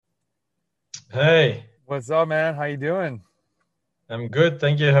Hey, What's up, man? How you doing? I'm good.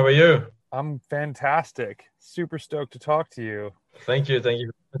 Thank you. How are you? I'm fantastic. Super stoked to talk to you. Thank you very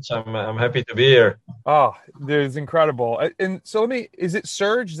much. I'm happy to be here. Oh, this is incredible. And so is it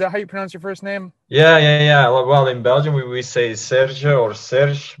Serge? Is that how you pronounce your first name? Yeah. Well, in Belgium we say Serge or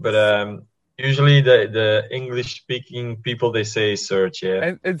Serge, but usually the English speaking people they say Serge.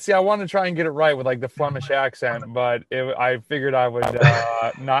 Yeah. And see, I wanted to try and get it right with like the Flemish accent, but I figured I would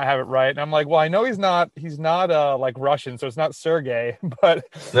not have it right. And I'm like, well, I know he's not like Russian, so it's not Sergey, but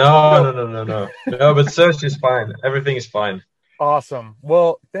you No, know, no, no, no, no, no. But Serge is fine. Everything is fine. awesome.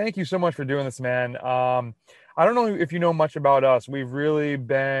 Well, thank you so much for doing this, man. I don't know if you know much about us. We've really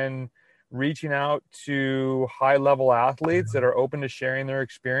been reaching out to high level athletes that are open to sharing their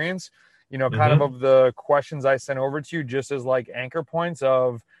experience, kind Mm-hmm. of the questions I sent over to you, just as like anchor points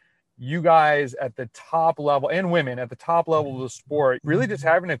of you guys at the top level and women at the top level of the sport, really just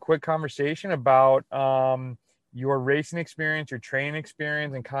having a quick conversation about your racing experience, your training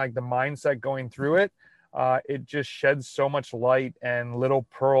experience, and kind of like the mindset going through it. It just sheds so much light and little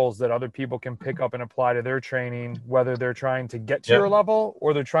pearls that other people can pick up and apply to their training, whether they're trying to get to Yeah. your level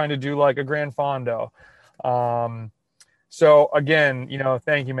or they're trying to do like a Grand Fondo. Um, so again,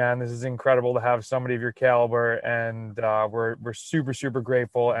 thank you, man. This is incredible to have somebody of your caliber, and we're super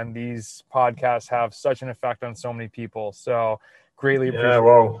grateful. And these podcasts have such an effect on so many people. So greatly Yeah. appreciate you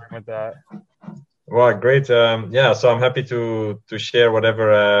Wow. sharing with that. Wow. Great. Yeah. So I'm happy to share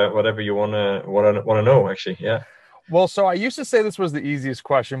whatever you wanna know. Actually. Yeah. Well, so I used to say this was the easiest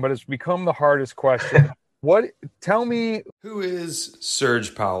question, but it's become the hardest question. What? Tell me. Who is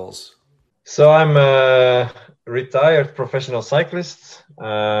Serge Powell's? So I'm a retired professional cyclist.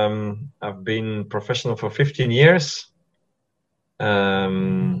 I've been professional for 15 years.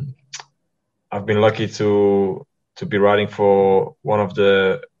 Um, I've been lucky to be riding for one of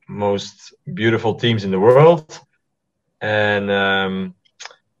the most beautiful teams in the world, and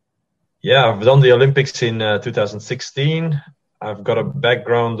yeah, I've done the Olympics in 2016. I've got a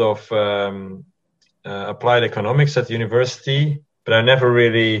background of applied economics at university, but I never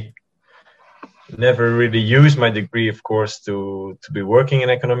really used my degree, of course, to be working in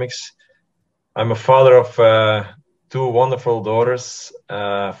economics. I'm a father of two wonderful daughters,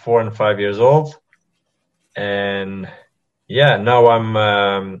 4 and 5 years old, and yeah, now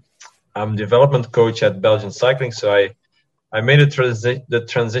I'm development coach at Belgian Cycling. So I made the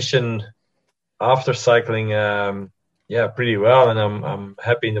transition after cycling, yeah, pretty well, and I'm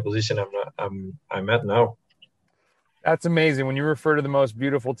happy in the position I'm at now. That's amazing. When you refer to the most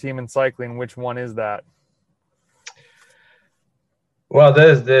beautiful team in cycling, which one is that? Well,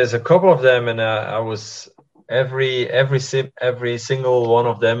 there's a couple of them, and I was every single one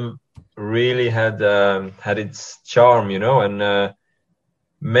of them really had its charm, and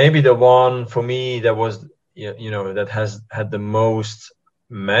maybe the one for me that was that has had the most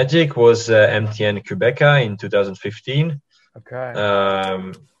magic was MTN Quebeca in 2015. Okay.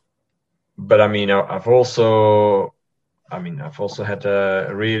 Um, but I mean, I've also had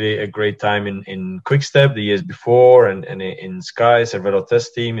a great time in Quickstep the years before, and in Sky Cervelo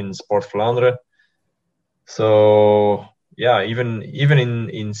Test Team in Sport Vlaanderen. So yeah, even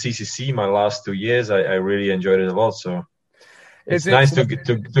in CCC my last 2 years, I really enjoyed it a lot. So It's it's nice to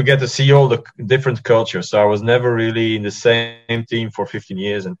get to see all the different cultures. So I was never really in the same team for 15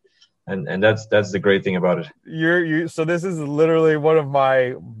 years, and that's the great thing about it. so this is literally one of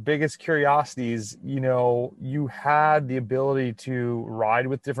my biggest curiosities. You had the ability to ride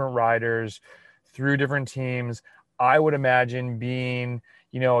with different riders through different teams. I would imagine being,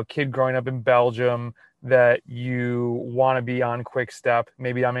 a kid growing up in Belgium that you want to be on Quick Step.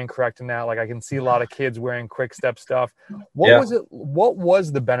 Maybe I'm incorrect in that. Like I can see a lot of kids wearing Quick Step stuff. Yeah. What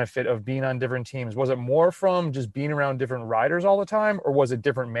was the benefit of being on different teams? Was it more from just being around different riders all the time, or was it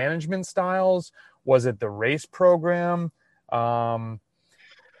different management styles? Was it the race program? Um,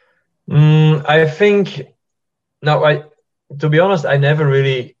 I think no, I to be honest, I never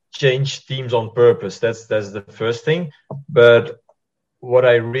really changed teams on purpose. That's the first thing. But what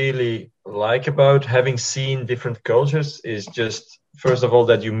I really like about having seen different cultures is just first of all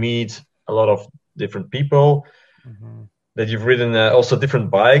that you meet a lot of different people, mhm. that you've ridden also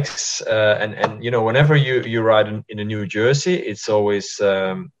different bikes, and whenever you ride in a new jersey, it's always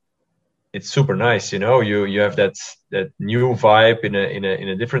it's super nice. You have that new vibe in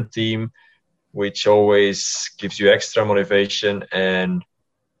a different team, which always gives you extra motivation. And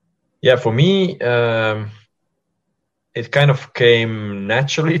yeah, for me, it kind of came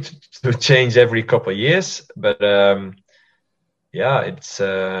naturally to change every couple of years. But yeah,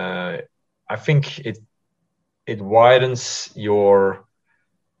 I think it widens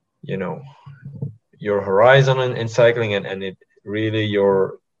your horizon in cycling, and it really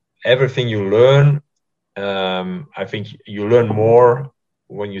everything you learn. I think you learn more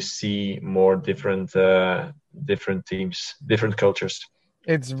when you see more different teams, different cultures.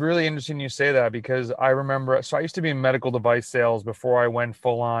 It's really interesting you say that, because I remember, so I used to be in medical device sales before I went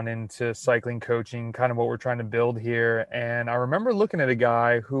full on into cycling coaching, kind of what we're trying to build here. And I remember looking at a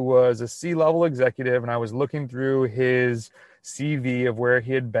guy who was a C-level executive, and I was looking through his CV of where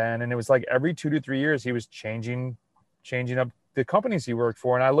he had been. And it was like every 2 to 3 years, he was changing up the companies he worked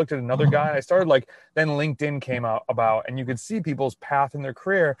for. And I looked at another guy, and I started then LinkedIn came out about, and you could see people's path in their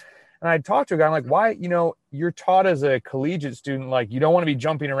career. And I talked to a guy, I'm like, why, you're taught as a collegiate student, you don't want to be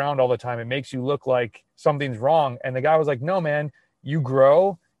jumping around all the time. It makes you look like something's wrong. And the guy was like, no, man, you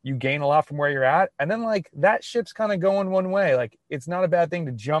grow, you gain a lot from where you're at. And then that ship's kind of going one way. It's not a bad thing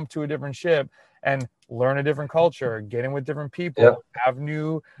to jump to a different ship and learn a different culture, get in with different people, have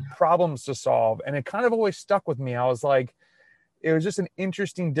new problems to solve. And it kind of always stuck with me. I was like, it was just an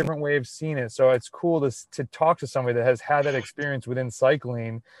interesting, different way of seeing it. So it's cool to talk to somebody that has had that experience within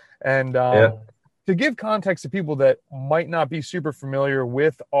cycling. And to give context to people that might not be super familiar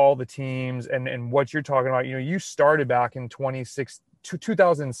with all the teams and what you're talking about, you started back in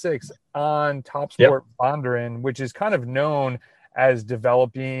 2006 on Top Sport Bonderen, which is kind of known as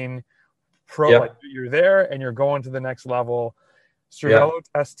developing pro. You're there and you're going to the next level. Cervelo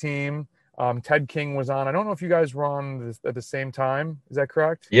test team. Ted King was on. I don't know if you guys were on at the same time. Is that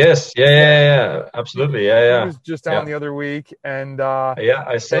correct? Yes. Yeah. Absolutely. Yeah. He was just on the other week. And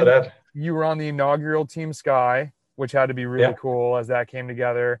I saw that. You were on the inaugural Team Sky, which had to be really cool as that came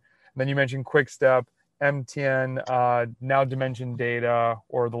together. And then you mentioned Quick Step, MTN, now Dimension Data,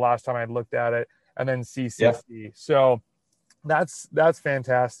 or the last time I looked at it, and then CCC. Yeah. So that's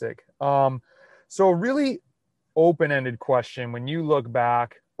fantastic. So really open-ended question. When you look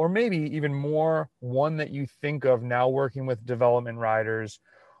back, or maybe even more, one that you think of now working with development riders,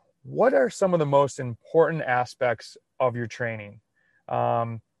 what are some of the most important aspects of your training?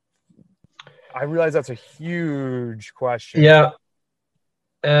 I realize that's a huge question. Yeah.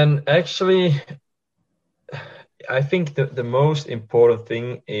 And actually, I think that the most important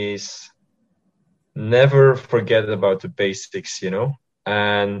thing is never forget about the basics,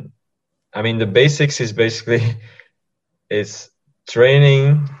 And I mean, the basics is basically it's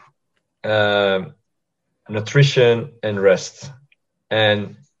training, nutrition, and rest.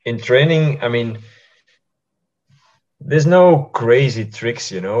 And in training, I mean, there's no crazy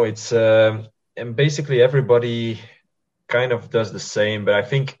tricks, It's and basically everybody kind of does the same. But I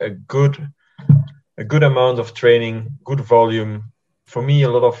think a good amount of training, good volume. For me, a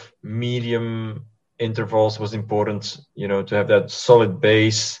lot of medium intervals was important, to have that solid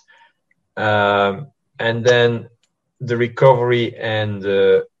base, and then the recovery and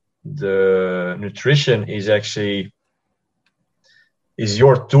the nutrition is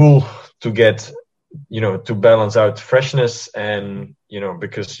your tool to get, to balance out freshness and,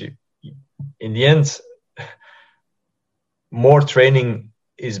 because in the end, more training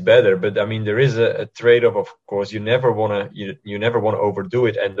is better. But I mean, there is a trade-off, of course. You never want to overdo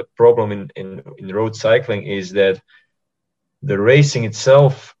it. And the problem in road cycling is that the racing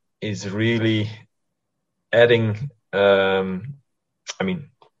itself is really adding,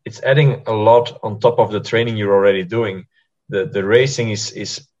 it's adding a lot on top of the training you're already doing. The racing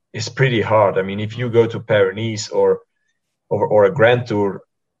is pretty hard. I mean, if you go to Paris or a Grand Tour,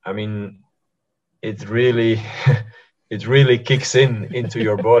 I mean, it really kicks into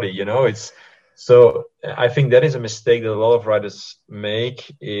your body. It's so. I think that is a mistake that a lot of riders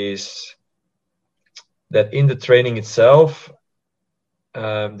make, is that in the training itself,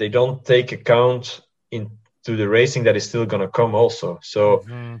 they don't take account into the racing that is still going to come also. So,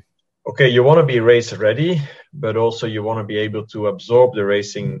 okay, you want to be race ready, but also you want to be able to absorb the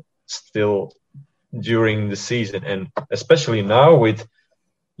racing still during the season. And especially now with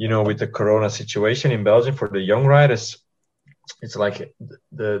the Corona situation in Belgium for the young riders, it's like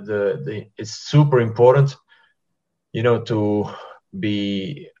it's super important, to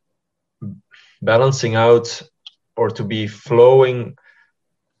be balancing out or to be flowing,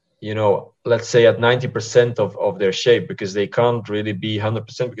 let's say at 90% of their shape, because they can't really be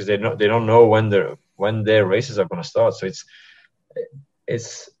 100% because they don't know when their races are going to start. So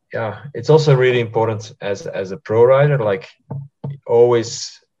it's also really important as a pro rider,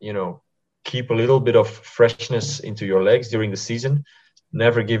 always, keep a little bit of freshness into your legs during the season.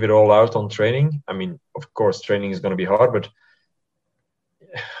 Never give it all out on training. I mean, of course, training is going to be hard, but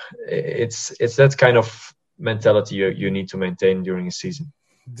it's that kind of mentality you need to maintain during a season.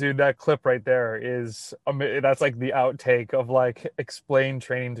 Dude, that clip right there is that's like the outtake of like explain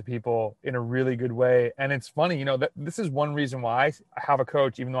training to people in a really good way. And it's funny, you know, that this is one reason why I have a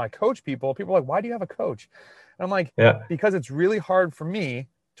coach. Even though I coach people, people are like, why do you have a coach? And I'm like, Yeah. because it's really hard for me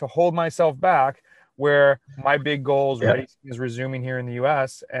to hold myself back, where my big goals, Yeah. racing is resuming here in the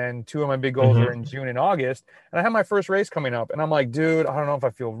US, and two of my big goals are in June and August, and I have my first race coming up, and I'm like, dude, I don't know if I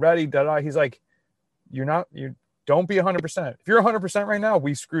feel ready. He's like, you don't be 100%. If you're 100% right now,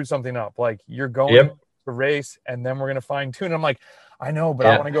 we screwed something up. Like, you're going to race, and then we're going to fine tune. I'm like, I know, but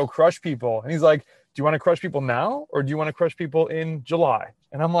I want to go crush people. And he's like, do you want to crush people now, or do you want to crush people in July?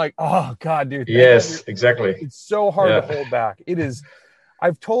 And I'm like, oh God, dude. Yes, exactly. It's so hard to hold back. It is.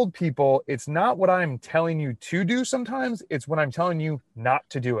 I've told people it's not what I'm telling you to do sometimes. It's when I'm telling you not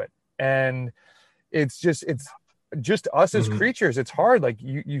to do it. And it's just us as creatures. It's hard. Like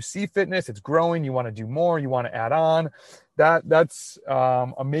you see fitness, it's growing. You want to do more. You want to add on. That's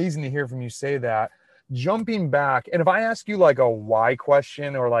amazing to hear from you say that. Jumping back, and if I ask you like a why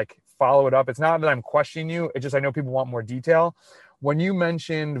question or like follow it up, it's not that I'm questioning you. It's just I know people want more detail. When you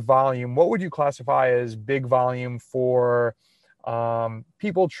mentioned volume, what would you classify as big volume for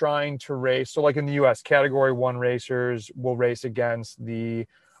people trying to race? So like in the US, category 1 racers will race against the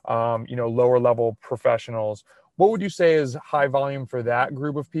lower level professionals. What would you say is high volume for that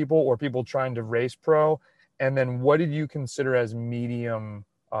group of people, or people trying to race pro? And then what did you consider as medium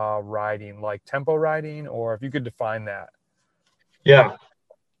riding, like tempo riding, or if you could define that? Yeah.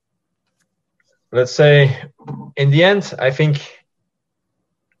 Let's say in the end, I think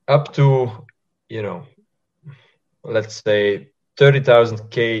up to, let's say 30,000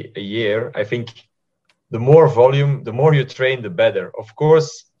 K a year, I think the more volume, the more you train, the better. Of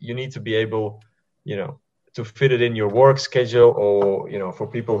course, you need to be able, to fit it in your work schedule, or, for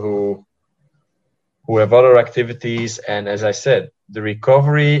people who have other activities. And as I said, the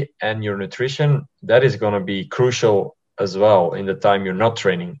recovery and your nutrition, that is going to be crucial as well in the time you're not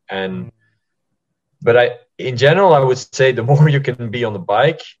training. But in general, I would say the more you can be on the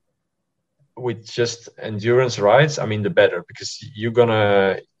bike with just endurance rides, I mean, the better, because you're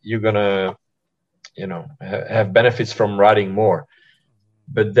gonna have benefits from riding more.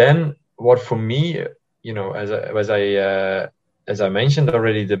 But then what for me, as I mentioned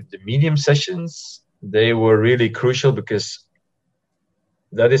already, the medium sessions, they were really crucial, because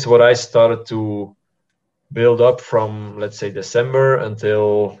that is what I started to build up from, let's say, December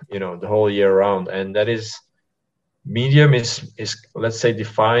until the whole year round. And that is, medium is let's say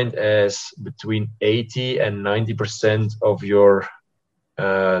defined as between 80 and 90% of your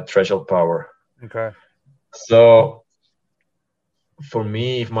threshold power. Okay. So for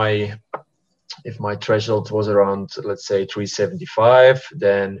me, if my threshold was around, let's say, 375,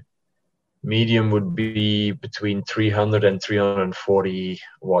 then medium would be between 300 and 340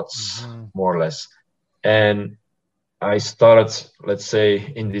 watts, more or less. And I started, let's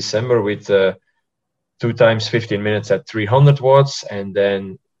say, in December with 2 times 15 minutes at 300 watts, and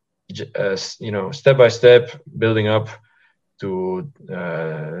then step by step building up to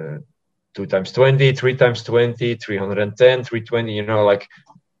 2 times 20, 3 times 20, 310, 320, like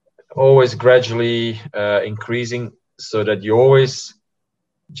always gradually increasing, so that you always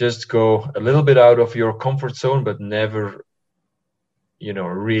just go a little bit out of your comfort zone, but never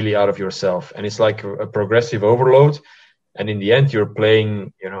really out of yourself. And it's like a progressive overload. And in the end, you're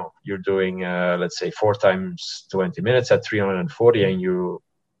playing, you're doing, let's say, 4 times 20 minutes at 340, and you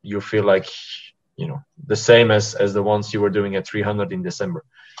feel like, the same as the ones you were doing at 300 in December.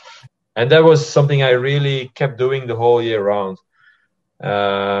 And that was something I really kept doing the whole year round.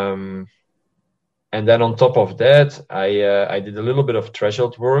 And then on top of that, I did a little bit of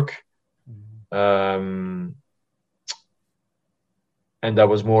threshold work. And that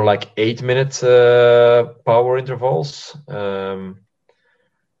was more like 8-minute power intervals.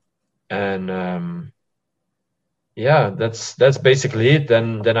 That's basically it.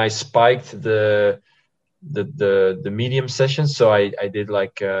 Then I spiked the medium sessions. So I did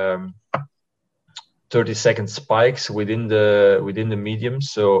like 30-second spikes within the medium.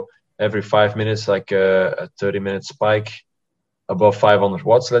 So every 5 minutes, like a 30-minute spike above 500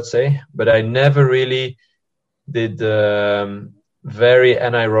 watts, let's say. But I never really did very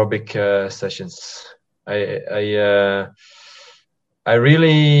anaerobic sessions. I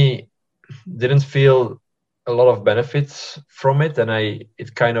really didn't feel a lot of benefits from it, and I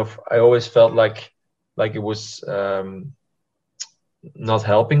always felt like it was not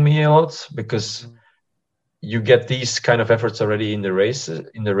helping me a lot, because you get these kind of efforts already in the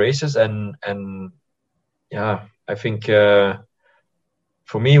races, and yeah, I think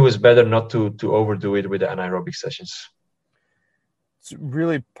for me it was better not to overdo it with the anaerobic sessions. it's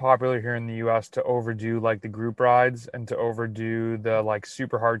really popular here in the US to overdo like the group rides and to overdo the like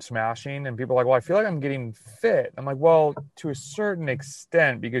super hard smashing. And people are like, well, I feel like I'm getting fit. I'm like, well, to a certain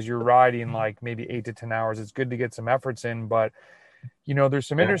extent, because you're riding like maybe 8 to 10 hours, it's good to get some efforts in. But, you know, there's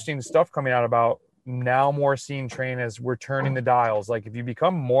some interesting stuff coming out about now more seeing train as we're turning the dials. Like if you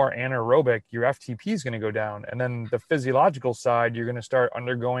become more anaerobic, your FTP is going to go down. And then the physiological side, you're going to start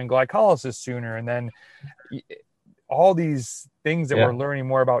undergoing glycolysis sooner. And then all these things that we're learning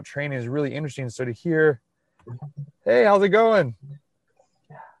more about training is really interesting. So to hear, hey, how's it going?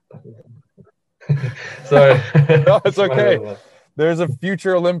 Sorry. No, it's okay. There's a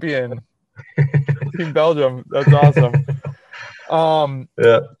future Olympian. Team Belgium. That's awesome.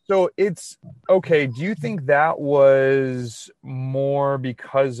 So it's okay. Do you think that was more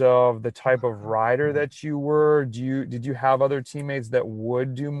because of the type of rider that you were? Did you have other teammates that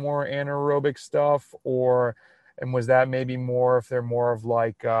would do more anaerobic stuff, and was that maybe more if they're more of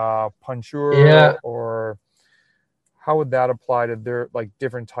like puncheur, or how would that apply to their like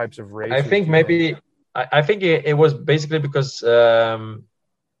different types of races? I think maybe I think it was basically because I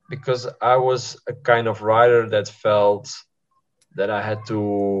was a kind of rider that felt that I had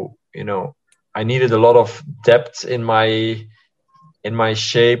to, you know, I needed a lot of depth in my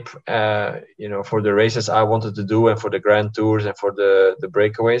shape, you know, for the races I wanted to do and for the Grand Tours and for the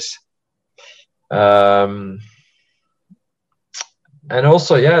breakaways. And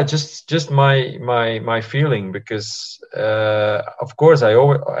also, just my feeling, because of course I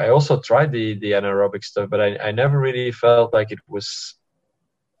also tried the anaerobic stuff, but I never really felt like it was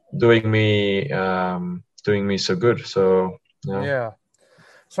doing me so good. So yeah.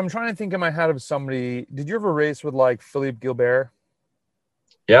 So I'm trying to think in my head of somebody. Did you ever race with like Philippe Gilbert?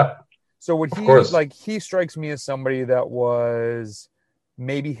 Yeah. So would he like, he strikes me as somebody that was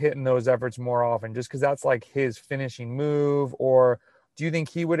maybe hitting those efforts more often, just because that's like his finishing move? Or do you think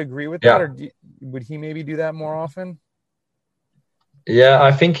he would agree with that, or would he maybe do that more often? Yeah,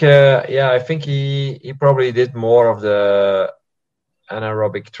 I think he probably did more of the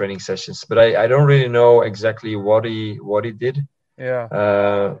anaerobic training sessions, but I don't really know exactly what he did. Yeah.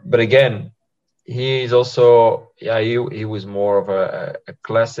 But again, he's also he was more of a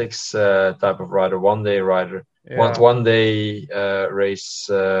classics type of rider, one day rider, one day race.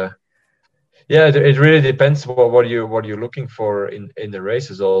 It really depends what you're looking for in the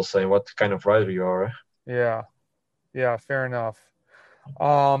races also, and what kind of rider you are. Yeah, fair enough.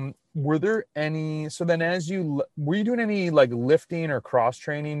 Were there any, so then were you doing any like lifting or cross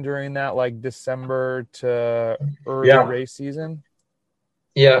training during that like December to early race season?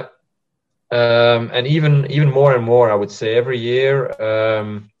 Yeah. And even more and more, I would say every year,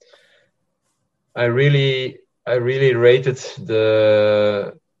 I really rated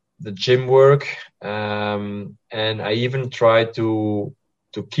the gym work, and I even tried to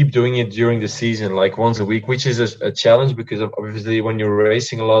keep doing it during the season, like once a week, which is a challenge, because obviously when you're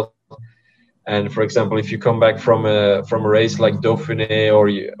racing a lot, and for example, if you come back from a race like Dauphiné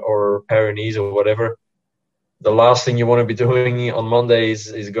or Paris or whatever, the last thing you want to be doing on Monday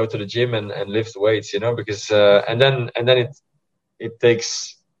is go to the gym and lift weights, you know, because and then it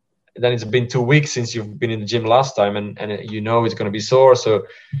takes, then it's been 2 weeks since you've been in the gym last time, and you know it's going to be sore. So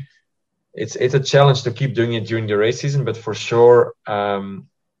it's a challenge to keep doing it during the race season. But for sure,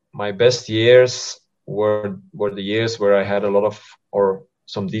 my best years were the years where I had a lot of, or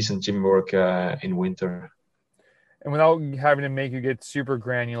some decent gym work in winter. And without having to make you get super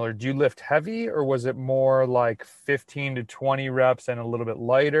granular, do you lift heavy, or was it more like 15 to 20 reps and a little bit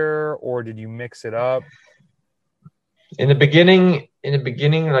lighter, or did you mix it up? In the beginning,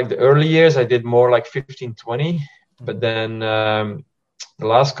 like the early years, I did more like 15, 20. But then the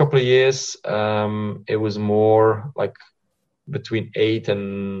last couple of years, it was more like between 8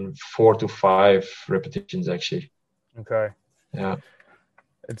 and 4 to 5 repetitions, actually. Okay. Yeah.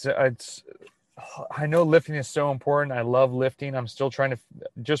 It's I know lifting is so important. I love lifting. I'm still trying to,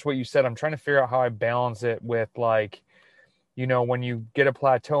 just what you said, I'm trying to figure out how I balance it with, like, you know, when you get a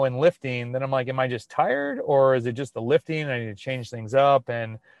plateau in lifting, then I'm like, am I just tired, or is it just the lifting? I need to change things up.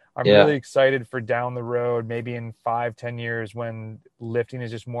 And I'm really excited for down the road, maybe in 5-10 years, when lifting is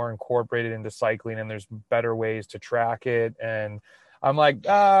just more incorporated into cycling and there's better ways to track it. And I'm like,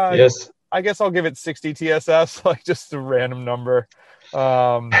 yes, I guess I'll give it 60 TSS, like just a random number.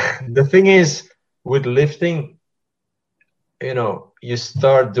 The thing is, with lifting, you know, you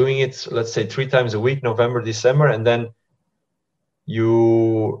start doing it, let's say 3 times a week, November, December, and then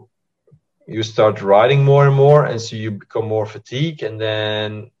you start riding more and more, and so you become more fatigued, and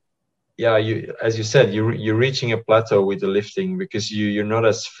then you, as you said, you're reaching a plateau with the lifting, because you're not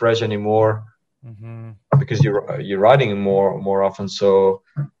as fresh anymore Mm-hmm. because you're riding more often, so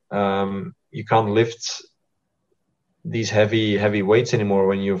you can't lift these heavy weights anymore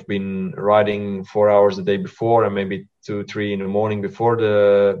when you've been riding 4 hours a day before, and maybe 2-3 in the morning before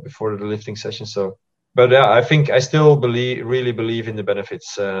the lifting session. So, but yeah, I think I still really believe in the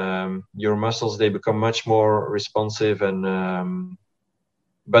benefits. Your muscles, they become much more responsive, and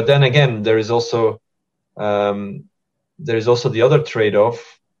but then again, there is also the other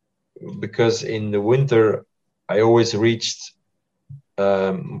trade-off, because in the winter I always reached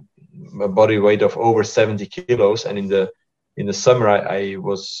a body weight of over 70 kilos, and in the summer I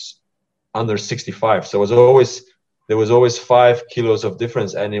was under 65. So there was always 5 kilos of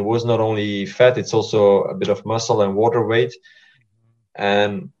difference, and it was not only fat, it's also a bit of muscle and water weight.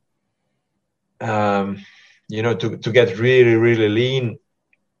 And to get really lean,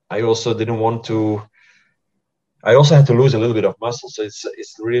 I also had to lose a little bit of muscle. So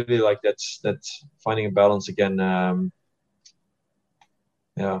it's really like that's finding a balance again.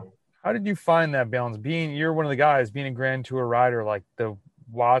 Yeah. How did you find that balance? You're one of the guys, being a Grand Tour rider, like the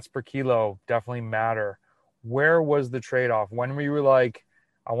watts per kilo definitely matter. Where was the trade-off? When were you like,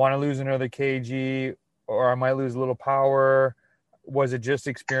 I want to lose another kg, or I might lose a little power? Was it just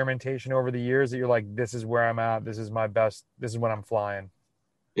experimentation over the years that you're like, this is where I'm at, this is my best, this is when I'm flying?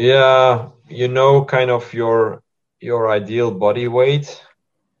 Yeah, kind of your ideal body weight.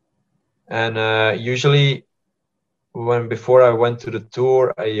 And usually before I went to the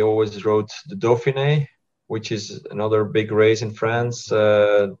Tour, I always rode the Dauphiné, which is another big race in France,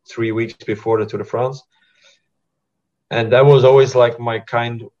 3 weeks before the Tour de France. And that was always like my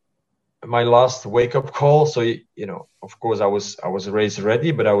last wake-up call. So, of course I was race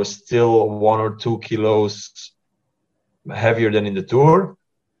ready, but I was still 1 or 2 kilos heavier than in the Tour.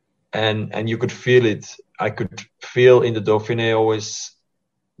 And you could feel it. I could feel in the Dauphiné always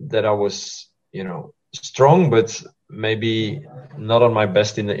that I was, strong, but maybe not on my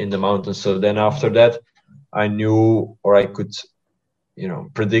best in the mountains. So then after that, I knew, or I could,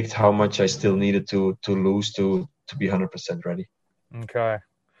 predict how much I still needed to lose to be 100% ready. Okay.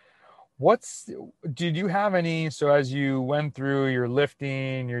 Did you have any, so as you went through your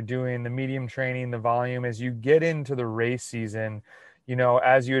lifting, you're doing the medium training, the volume, as you get into the race season,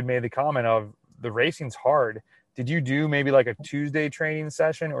 as you had made the comment of the racing's hard, did you do maybe like a Tuesday training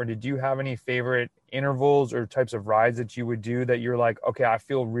session, or did you have any favorite intervals or types of rides that you would do that you're like, okay, I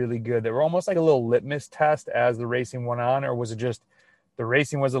feel really good, that were almost like a little litmus test as the racing went on? Or was it just the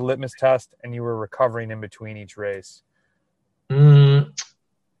racing was a litmus test and you were recovering in between each race?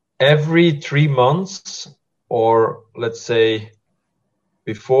 Every 3 months, or let's say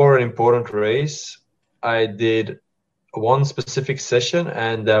before an important race, I did one specific session,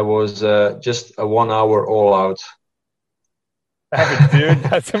 and that was just a 1 hour all out. Dude,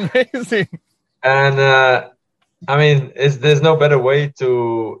 that's amazing. And I mean, there's no better way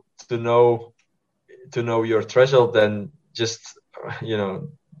to know your threshold than just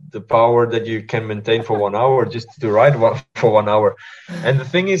the power that you can maintain for 1 hour, just to ride for 1 hour. And the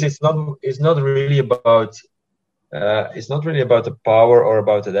thing is, it's not really about the power or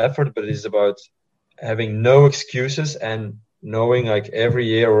about the effort, but it's about having no excuses and knowing, like, every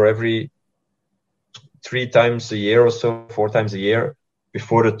year or every 3 times a year or so, 4 times a year,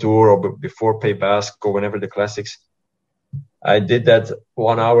 before the Tour or before Pays Basque or whenever the classics, I did that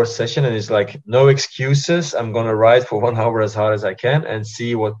 1 hour session, and it's like, no excuses. I'm going to ride for 1 hour as hard as I can and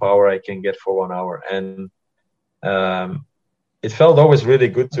see what power I can get for 1 hour. And it felt always really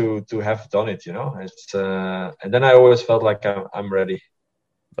good to have done it, It's and then I always felt like I'm ready.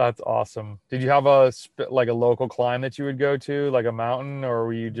 That's awesome. Did you have a local climb that you would go to, like a mountain, or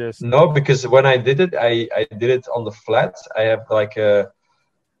were you just? No, because when I did it, I did it on the flat. I have I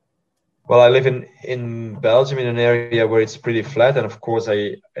live in Belgium, in an area where it's pretty flat, and of course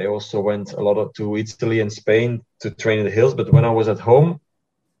I also went a lot to Italy and Spain to train in the hills. But when I was at home,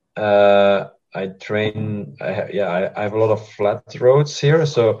 I train. I have a lot of flat roads here.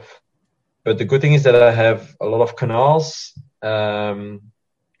 So, but the good thing is that I have a lot of canals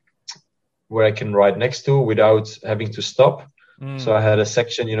where I can ride next to without having to stop. So I had a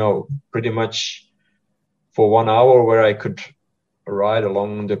section, pretty much for 1 hour where I could ride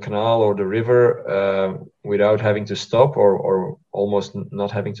along the canal or the river without having to stop, or almost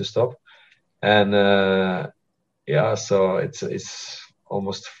not having to stop. And so it's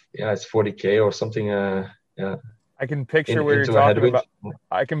almost, it's 40K or something. I can picture where you're talking about.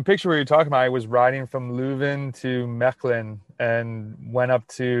 I can picture where you're talking about. I was riding from Leuven to Mechelen and went up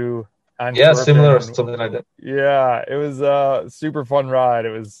to Antwerpen. Yeah, similar, something like that. Yeah, it was a super fun ride.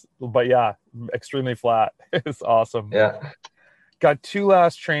 But extremely flat. It's awesome. Yeah. Got two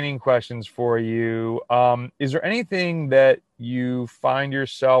last training questions for you. Is there anything that you find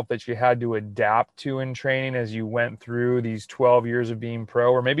yourself that you had to adapt to in training as you went through these 12 years of being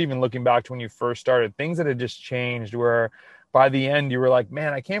pro, or maybe even looking back to when you first started, things that had just changed where by the end you were like,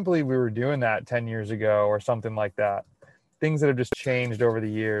 man, I can't believe we were doing that 10 years ago or something like that? Things that have just changed over the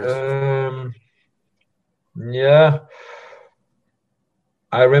years. Yeah.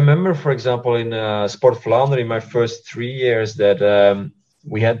 I remember, for example, in Sport Vlaanderen, in my first 3 years, that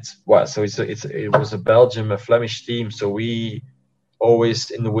we had so it was a Belgium, a Flemish team. So we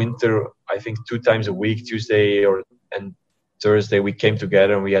always in the winter, I think 2 times a week, Tuesday and Thursday, we came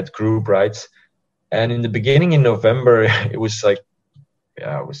together and we had group rides. And in the beginning, in November, it was like,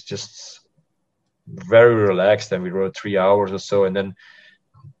 it was just very relaxed, and we rode 3 hours or so. And then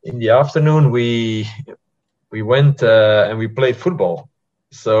in the afternoon, we went and we played football.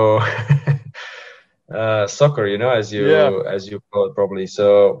 So soccer, as you call it probably.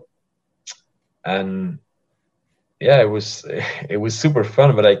 So, and yeah, it was super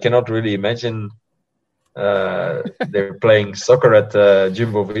fun, but I cannot really imagine they're playing soccer at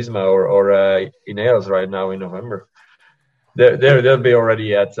Jumbo Visma or Ineos right now in November. They'll be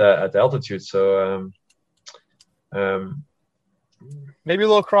already at altitude. So maybe a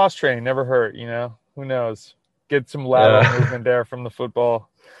little cross training never hurt. Who knows? Get some lateral movement there from the football.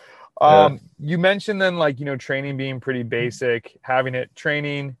 You mentioned then, training being pretty basic, having it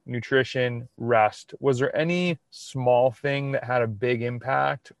training, nutrition, rest. Was there any small thing that had a big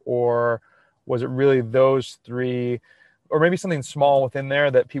impact, or was it really those three, or maybe something small within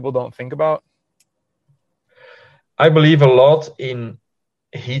there that people don't think about? I believe a lot in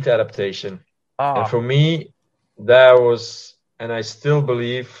heat adaptation. And for me, that was, and I still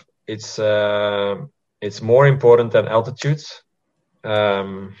believe it's more important than altitude. I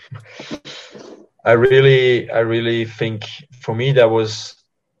really think for me that was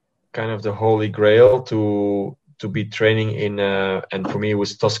kind of the holy grail to be training in, and for me it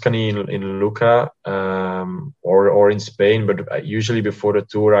was Tuscany in Lucca, or in Spain. But usually before the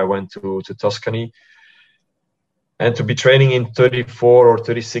tour I went to Tuscany, and to be training in 34 or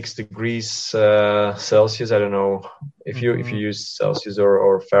 36 degrees Celsius. I don't know if you use Celsius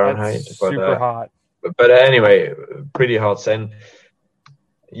or Fahrenheit. That's super hot. But anyway, pretty hot. And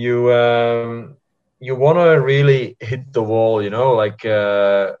you want to really hit the wall,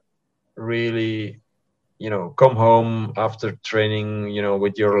 really, come home after training,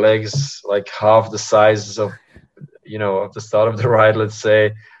 with your legs like half the size of, of the start of the ride, let's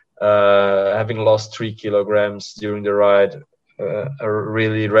say, having lost 3 kilograms during the ride, a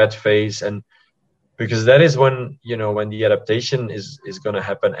really red face. And because that is when the adaptation is going to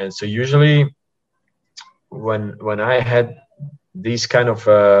happen. And so usually when I had these kind of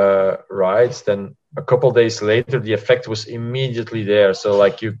rides, then a couple days later the effect was immediately there. So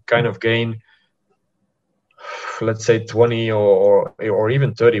you kind of gain, let's say 20 or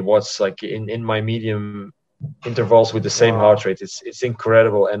even 30 watts in my medium intervals with the same heart rate. It's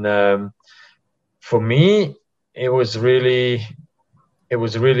incredible. And for me it was really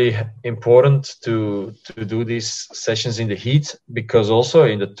important to do these sessions in the heat, because also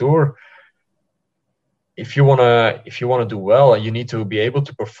in the tour, if you wanna do well, you need to be able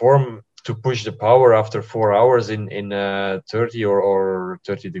to perform, to push the power after 4 hours in 30 or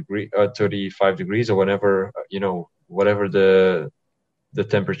 35 degrees or whatever the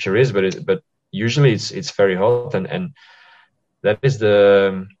temperature is. But usually it's very hot, and that is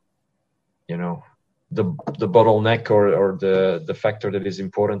the bottleneck or the factor that is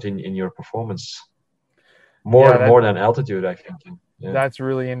important in your performance more than altitude, I think. Yeah. That's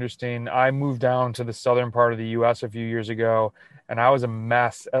really interesting. I moved down to the southern part of the US a few years ago, and I was a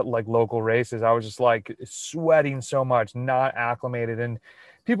mess at local races. I was just sweating so much, not acclimated. And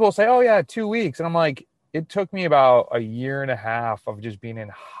people will say, oh yeah, 2 weeks. And I'm like, it took me about a year and a half of just being in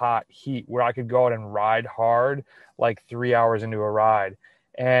hot heat where I could go out and ride hard 3 hours into a ride.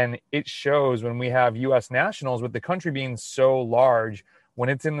 And it shows when we have US nationals, with the country being so large, when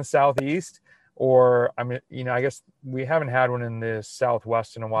it's in the Southeast, or I guess we haven't had one in the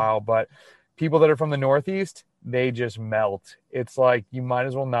Southwest in a while, but people that are from the Northeast, they just melt. It's you might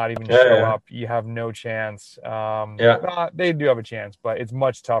as well not even show up. You have no chance. They do have a chance, but it's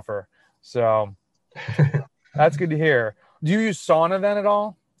much tougher. So that's good to hear. Do you use sauna then at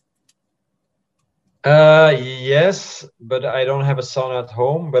all? Yes, but I don't have a sauna at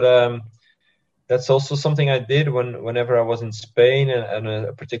home. But that's also something I did whenever I was in Spain and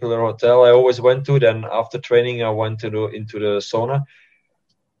a particular hotel I always went to. Then after training, I went into the sauna.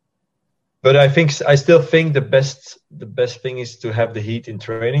 But I still think the best thing is to have the heat in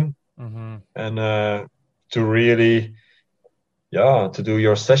training, and to really to do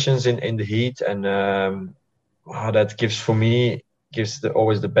your sessions in the heat, and that gives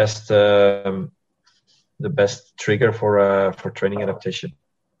always the best trigger for training adaptation.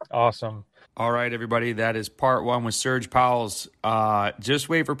 Awesome. All right, everybody, that is part 1 with Serge Pauwels. Just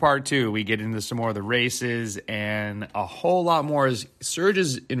wait for part 2. We get into some more of the races and a whole lot more. As Serge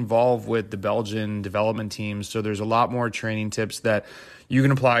is involved with the Belgian development teams, so there's a lot more training tips that you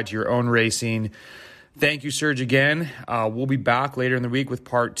can apply to your own racing. Thank you, Serge, again. We'll be back later in the week with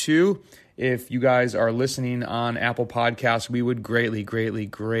part 2. If you guys are listening on Apple Podcasts, we would greatly, greatly,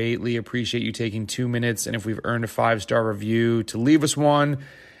 greatly appreciate you taking 2 minutes, and if we've earned a 5-star review, to leave us one.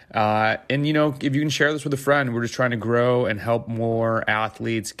 And, if you can share this with a friend, we're just trying to grow and help more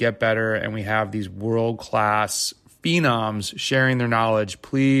athletes get better. And we have these world-class phenoms sharing their knowledge.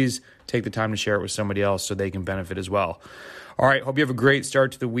 Please take the time to share it with somebody else so they can benefit as well. All right. Hope you have a great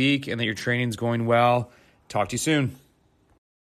start to the week and that your training's going well. Talk to you soon.